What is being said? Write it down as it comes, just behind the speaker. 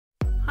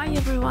Hi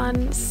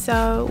everyone,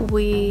 so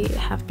we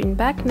have been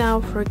back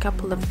now for a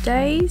couple of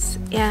days,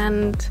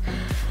 and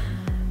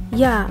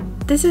yeah,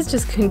 this is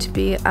just going to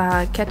be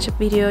a catch-up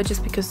video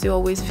just because it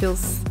always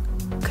feels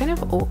kind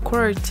of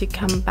awkward to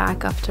come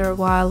back after a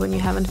while when you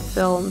haven't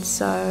filmed.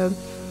 So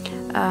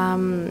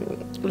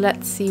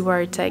let's see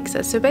where it takes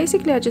us. So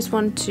basically I just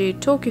want to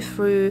talk you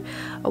through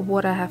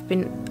what I have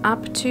been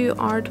up to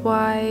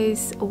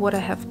art-wise, what I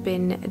have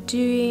been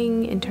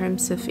doing in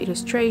terms of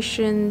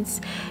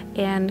illustrations,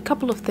 and a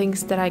couple of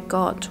things that I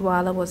got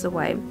while I was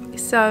away.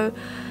 So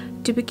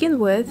to begin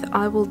with,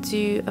 I will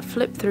do a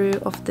flip through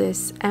of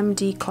this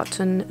MD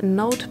Cotton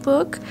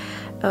notebook,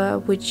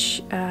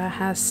 which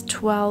has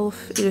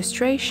 12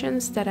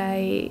 illustrations that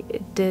I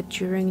did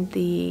during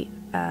the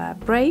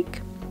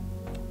break.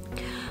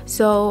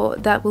 So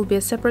that will be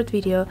a separate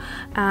video,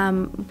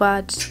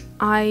 but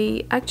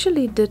I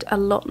actually did a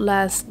lot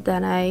less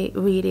than I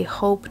really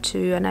hoped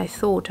to and I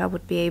thought I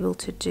would be able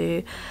to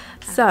do.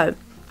 So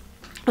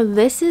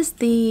this is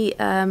the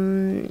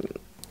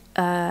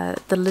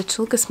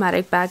little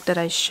cosmetic bag that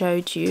I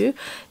showed you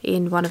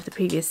in one of the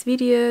previous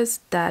videos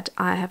that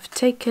I have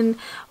taken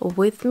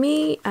with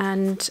me,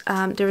 and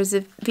there is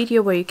a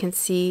video where you can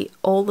see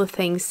all the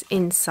things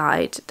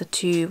inside, the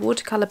 2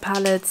 watercolor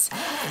palettes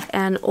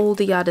and all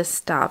the other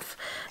stuff.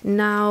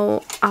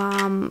 Now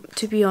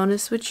to be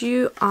honest with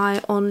you,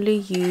 I only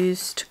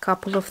used a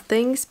couple of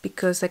things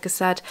because, like I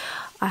said,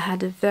 I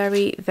had a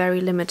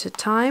very limited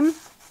time.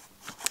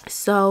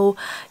 So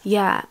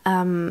yeah,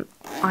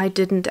 I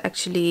didn't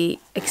actually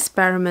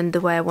experiment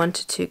the way I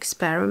wanted to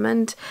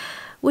experiment,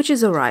 which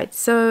is alright.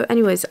 So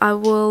anyways, I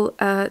will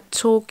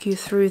talk you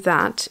through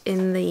that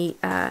in the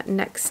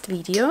next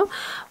video.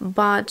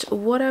 But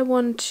what I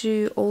want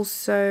to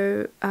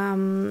also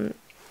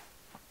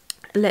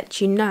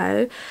let you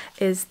know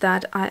is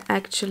that I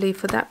actually,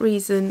 for that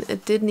reason,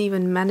 didn't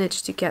even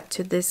manage to get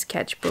to this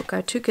sketchbook.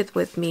 I took it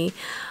with me,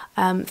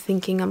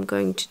 thinking I'm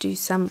going to do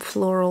some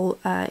floral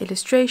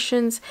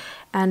illustrations,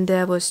 and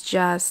there was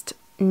just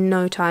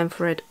no time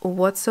for it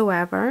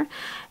whatsoever.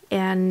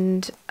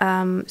 And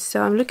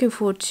so I'm looking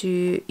forward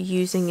to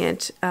using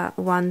it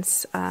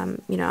once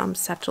you know, I'm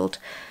settled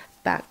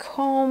back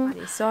home.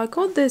 So I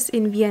got this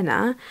in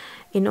Vienna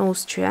in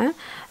Austria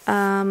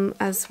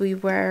as we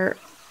were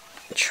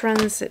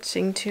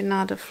transiting to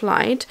another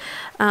flight.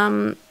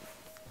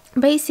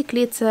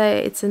 Basically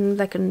it's in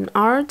like an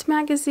art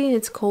magazine.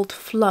 It's called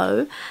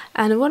Flow,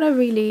 and what I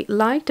really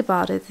liked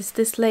about it is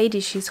this lady,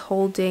 she's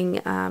holding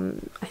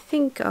I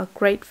think a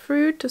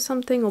grapefruit or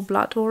something, or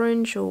blood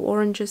orange or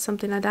oranges,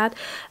 something like that,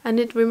 and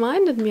it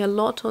reminded me a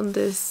lot on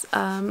this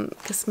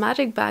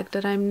cosmetic bag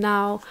that I'm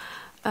now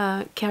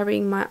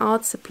carrying my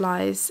art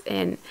supplies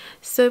in.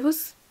 So it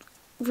was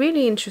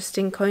really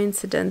interesting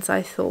coincidence,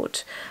 I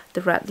thought,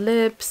 the red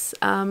lips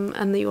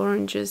and the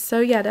oranges. So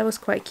yeah, that was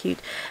quite cute.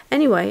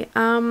 Anyway,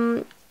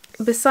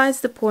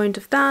 besides the point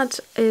of that,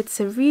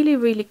 it's a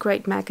really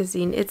great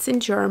magazine. It's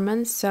in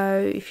German,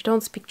 so if you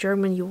don't speak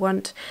German you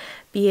won't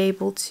be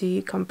able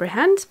to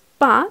comprehend,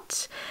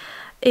 but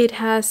it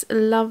has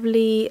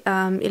lovely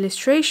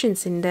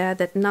illustrations in there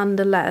that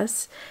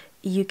nonetheless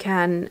you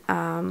can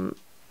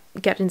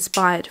get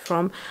inspired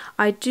from.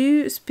 I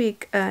do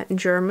speak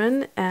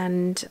German,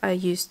 and I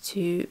used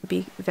to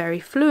be very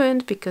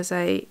fluent because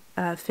I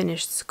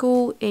finished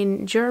school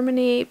in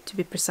Germany, to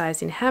be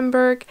precise in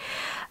Hamburg,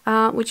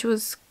 which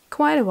was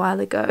quite a while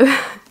ago.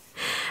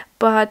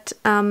 But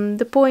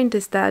the point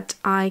is that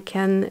I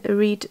can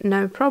read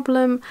no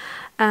problem,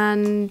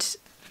 and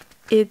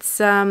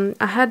it's I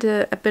had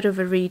a bit of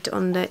a read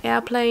on the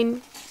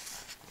airplane.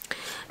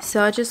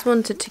 So I just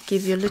wanted to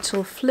give you a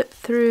little flip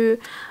through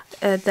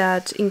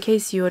that in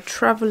case you are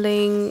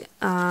traveling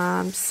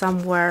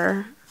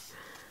somewhere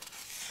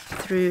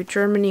through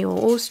Germany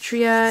or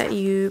Austria,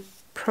 you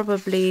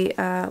probably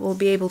will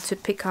be able to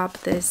pick up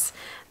this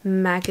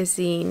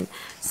magazine.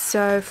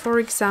 So for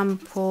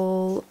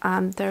example,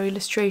 there are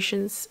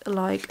illustrations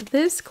like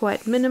this,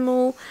 quite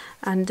minimal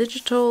and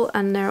digital,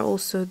 and there are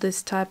also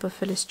this type of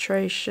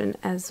illustration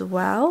as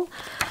well.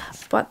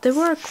 But there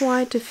were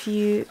quite a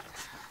few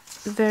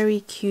very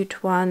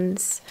cute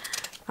ones.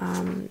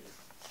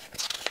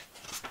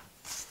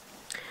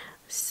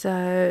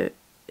 So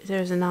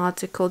there's an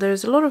article,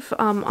 there's a lot of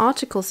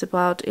articles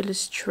about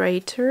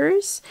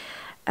illustrators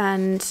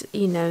and,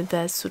 you know,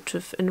 their sort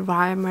of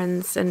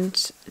environments,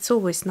 and it's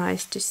always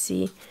nice to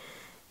see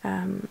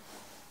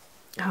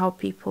how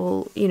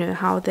people, you know,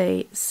 how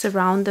they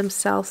surround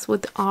themselves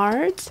with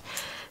art.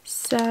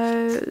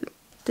 So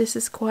this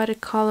is quite a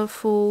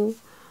colorful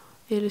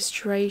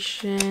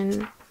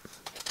illustration.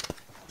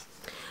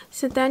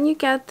 So then you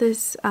get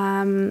this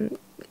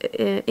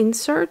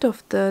insert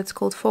of the, it's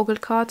called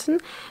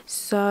Vogelkarten,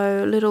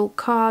 so little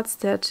cards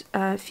that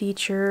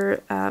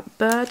feature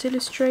bird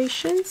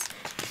illustrations.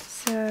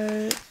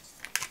 So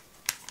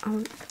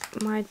I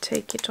might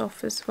take it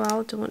off as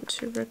well, don't want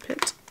to rip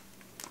it.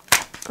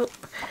 Oh.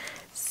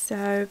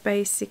 So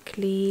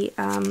basically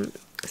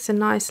it's a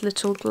nice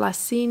little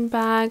glassine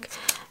bag,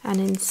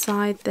 and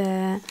inside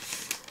there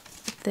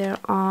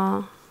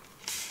are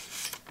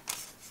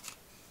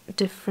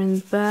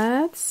different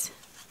birds.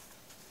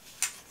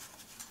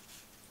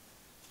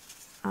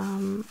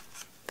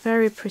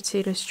 Very pretty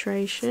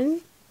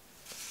illustration.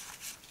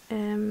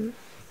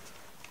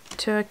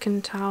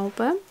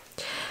 Türkentaube.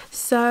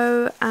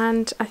 So,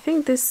 and I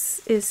think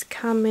this is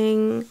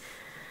coming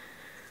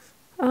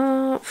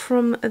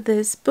from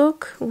this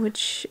book,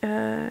 which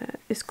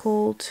is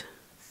called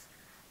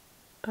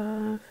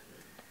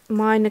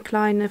Meine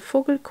kleine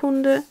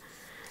Vogelkunde,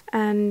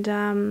 and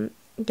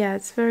yeah,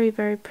 it's very,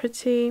 very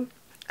pretty,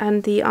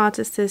 and the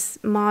artist is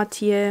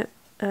Maartje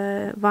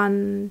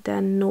van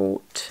den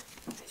Noot,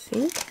 I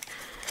think.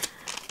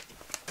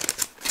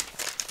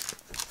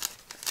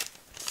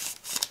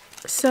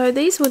 So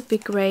these would be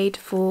great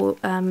for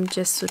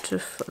just sort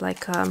of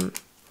like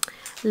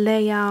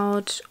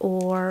layout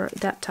or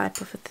that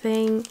type of a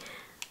thing.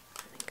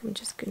 I think I'm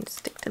just going to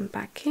stick them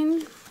back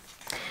in.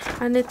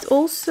 And it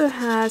also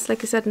has,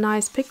 like I said,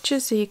 nice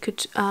pictures, so you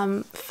could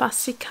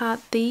fussy cut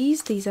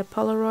these. These are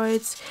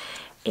Polaroids,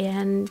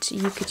 and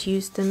you could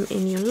use them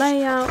in your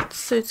layout.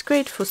 So it's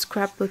great for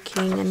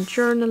scrapbooking and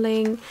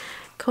journaling,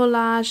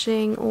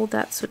 collaging, all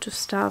that sort of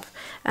stuff.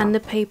 And the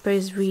paper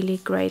is really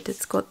great.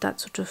 It's got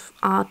that sort of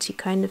arty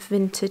kind of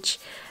vintage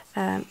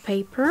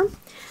paper.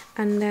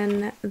 And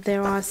then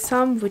there are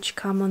some which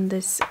come on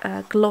this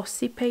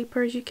glossy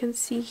paper, as you can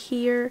see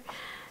here.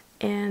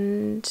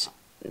 And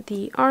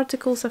the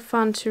articles are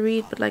fun to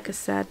read, but like I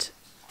said,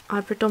 I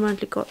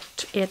predominantly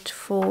got it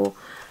for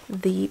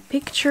the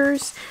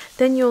pictures.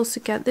 Then you also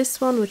get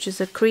this one, which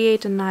is a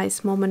create a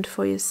nice moment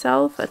for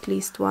yourself at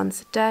least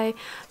once a day.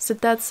 So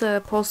that's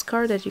a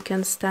postcard that you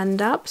can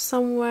stand up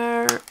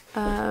somewhere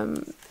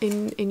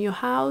in your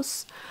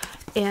house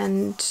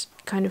and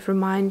kind of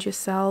remind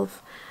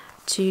yourself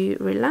to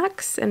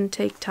relax and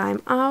take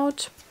time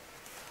out.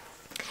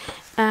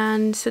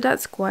 And so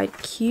that's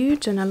quite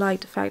cute, and I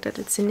like the fact that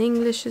it's in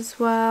English as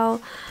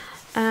well.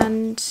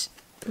 And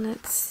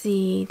let's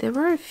see, there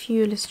were a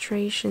few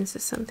illustrations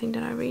of something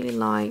that I really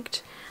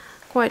liked.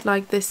 Quite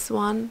like this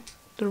one,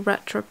 the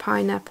retro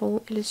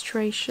pineapple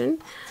illustration.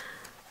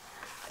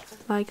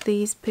 Like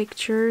these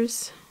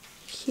pictures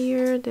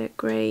here, they're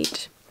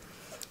great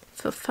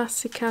for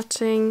fussy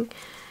cutting.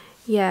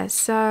 Yeah,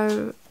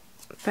 so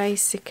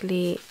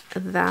basically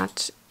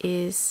that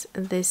is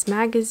this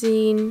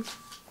magazine.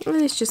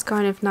 It's just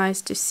kind of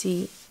nice to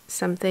see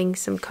something,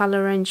 some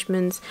color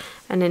arrangements,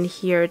 and then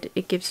here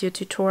it gives you a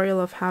tutorial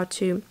of how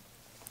to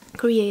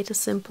create a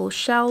simple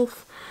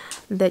shelf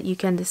that you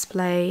can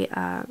display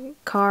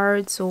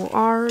cards or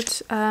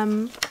art on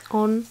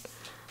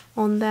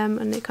them,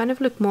 and they kind of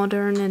look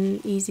modern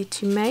and easy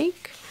to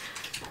make.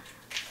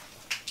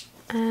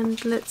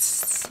 And let's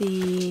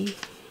see,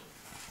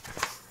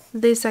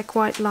 this I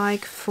quite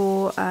like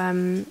for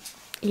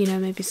you know,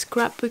 maybe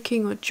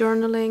scrapbooking or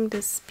journaling.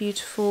 This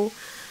beautiful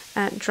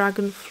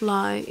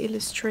dragonfly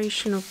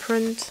illustration or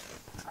print.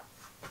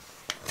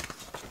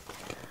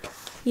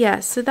 Yeah,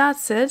 so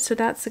that's it. So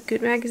that's a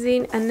good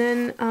magazine. And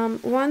then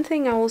one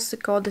thing I also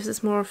got, this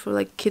is more for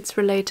like kids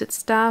related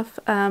stuff.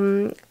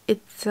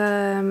 It's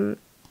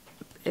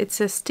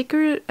a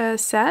sticker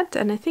set,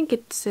 and I think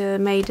it's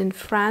made in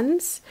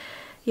France.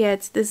 Yeah,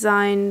 it's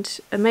designed,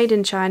 made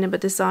in China,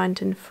 but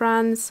designed in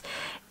France.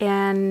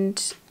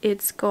 And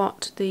it's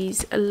got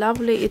these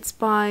lovely, it's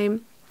by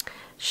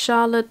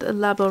Charlotte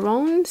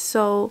Labaron,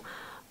 so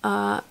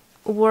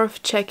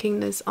worth checking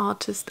this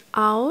artist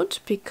out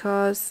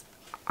because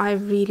I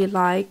really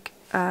like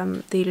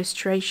the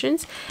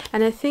illustrations.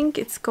 And I think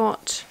it's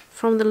got,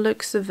 from the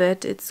looks of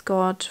it, it's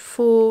got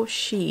 4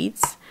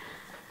 sheets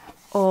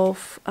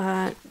of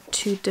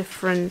 2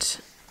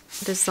 different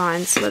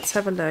designs. So let's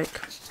have a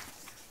look.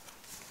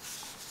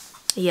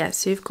 Yeah,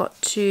 so you've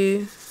got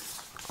 2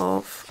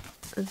 of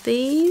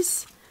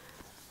these.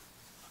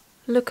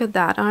 Look at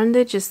that, aren't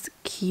they just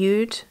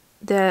cute?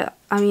 They're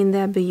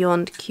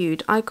beyond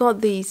cute. I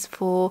got these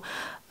for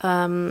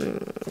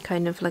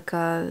kind of like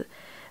a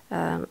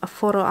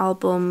photo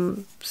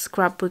album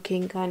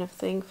scrapbooking kind of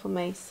thing for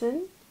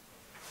Mason,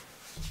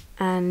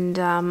 and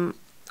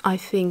I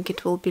think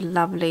it will be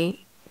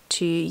lovely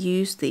to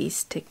use these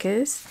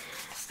stickers.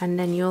 And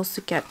then you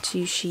also get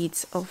 2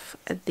 sheets of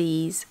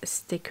these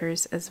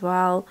stickers as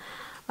well.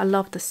 I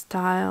love the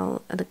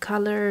style and the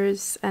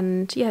colors,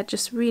 and yeah,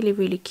 just really,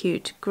 really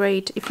cute.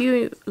 Great. If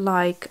you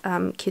like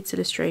kids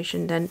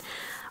illustration, then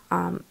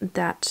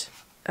that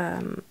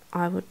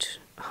I would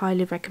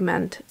highly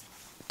recommend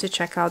to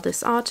check out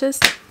this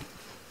artist.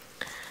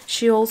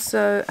 She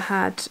also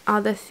had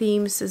other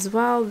themes as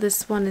well.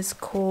 This one is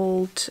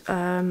called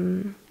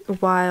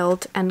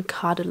Wild and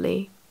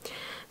Cuddly.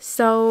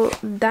 So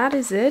that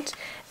is it,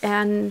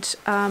 and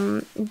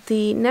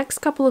the next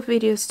couple of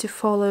videos to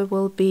follow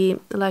will be,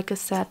 like I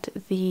said,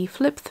 the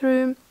flip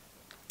through,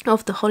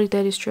 of the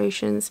holiday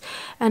illustrations.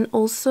 And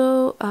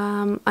also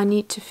I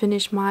need to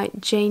finish my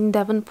Jane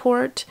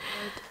Davenport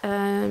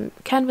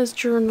canvas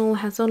journal.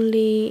 Has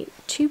only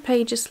 2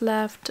 pages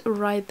left,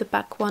 right the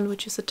back one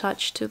which is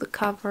attached to the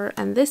cover,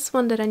 and this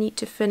one that I need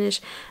to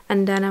finish,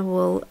 and then I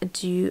will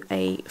do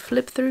a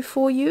flip through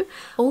for you.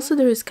 Also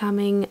there is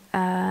coming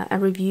a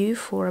review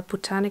for a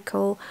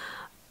botanical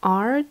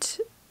art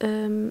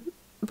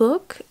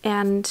book,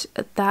 and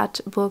that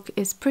book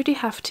is pretty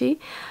hefty.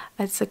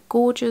 It's a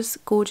gorgeous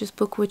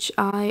book which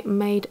I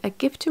made a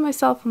gift to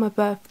myself for my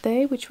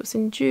birthday, which was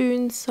in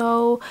June.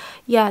 So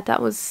yeah,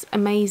 that was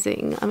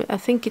amazing. I mean, I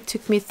think it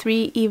took me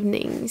 3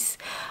 evenings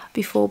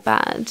before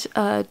bed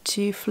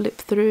to flip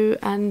through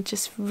and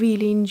just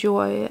really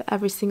enjoy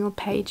every single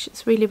page.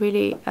 It's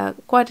really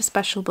quite a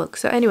special book.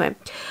 So anyway,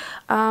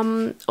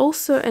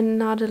 also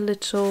another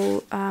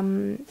little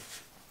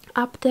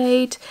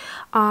update.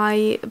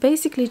 I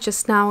basically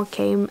just now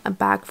came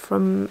back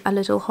from a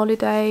little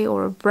holiday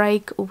or a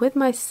break with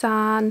my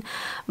son,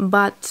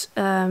 but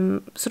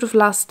sort of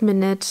last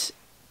minute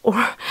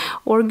or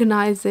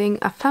organizing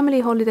a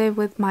family holiday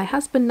with my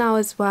husband now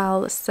as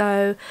well.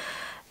 So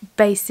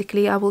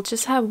basically I will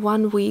just have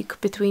 1 week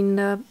between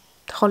the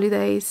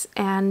holidays,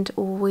 and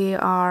we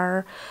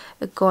are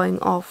going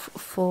off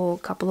for a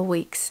couple of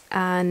weeks,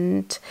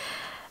 and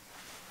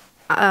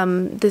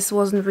this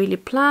wasn't really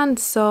planned,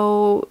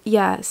 so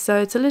yeah, so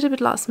it's a little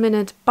bit last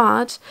minute,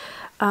 but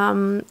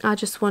I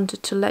just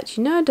wanted to let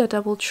you know that I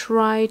will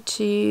try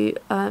to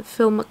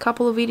film a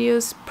couple of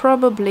videos.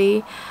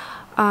 Probably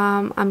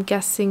I'm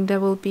guessing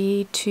there will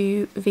be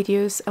 2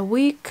 videos a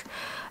week,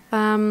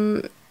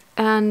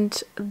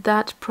 and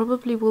that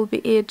probably will be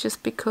it,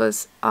 just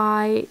because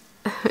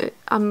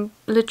I'm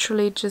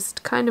literally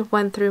just kind of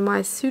went through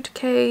my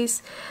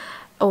suitcase,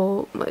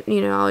 or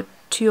you know,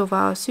 2 of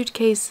our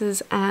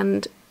suitcases,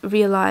 and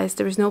realized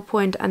there is no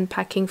point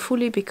unpacking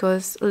fully,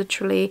 because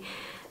literally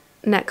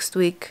next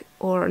week,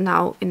 or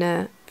now in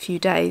a few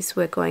days,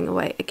 we're going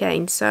away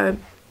again. So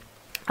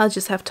I'll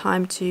just have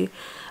time to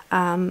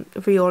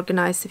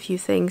reorganize a few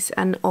things,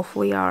 and off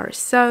we are.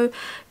 So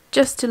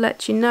just to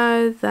let you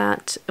know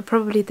that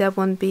probably there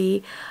won't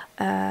be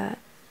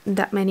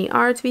that many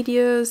art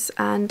videos,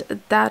 and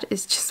that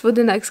is just for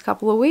the next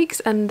couple of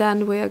weeks, and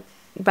then we're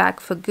back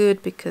for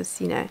good,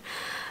 because you know,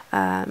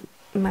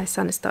 my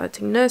son is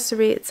starting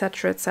nursery,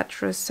 etc,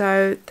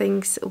 so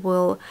things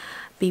will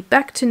be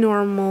back to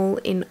normal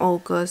in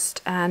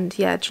August. And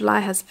yeah, July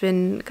has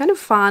been kind of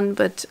fun,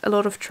 but a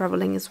lot of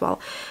traveling as well.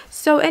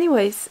 So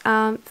anyways,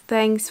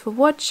 thanks for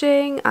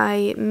watching.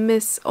 I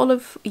miss all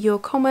of your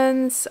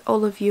comments,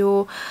 all of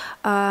your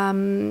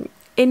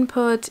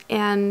input,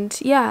 and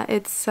yeah,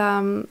 it's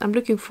I'm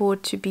looking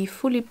forward to be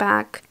fully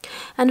back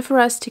and for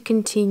us to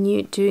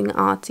continue doing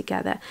art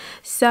together.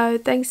 So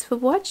thanks for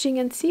watching,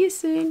 and see you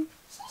soon.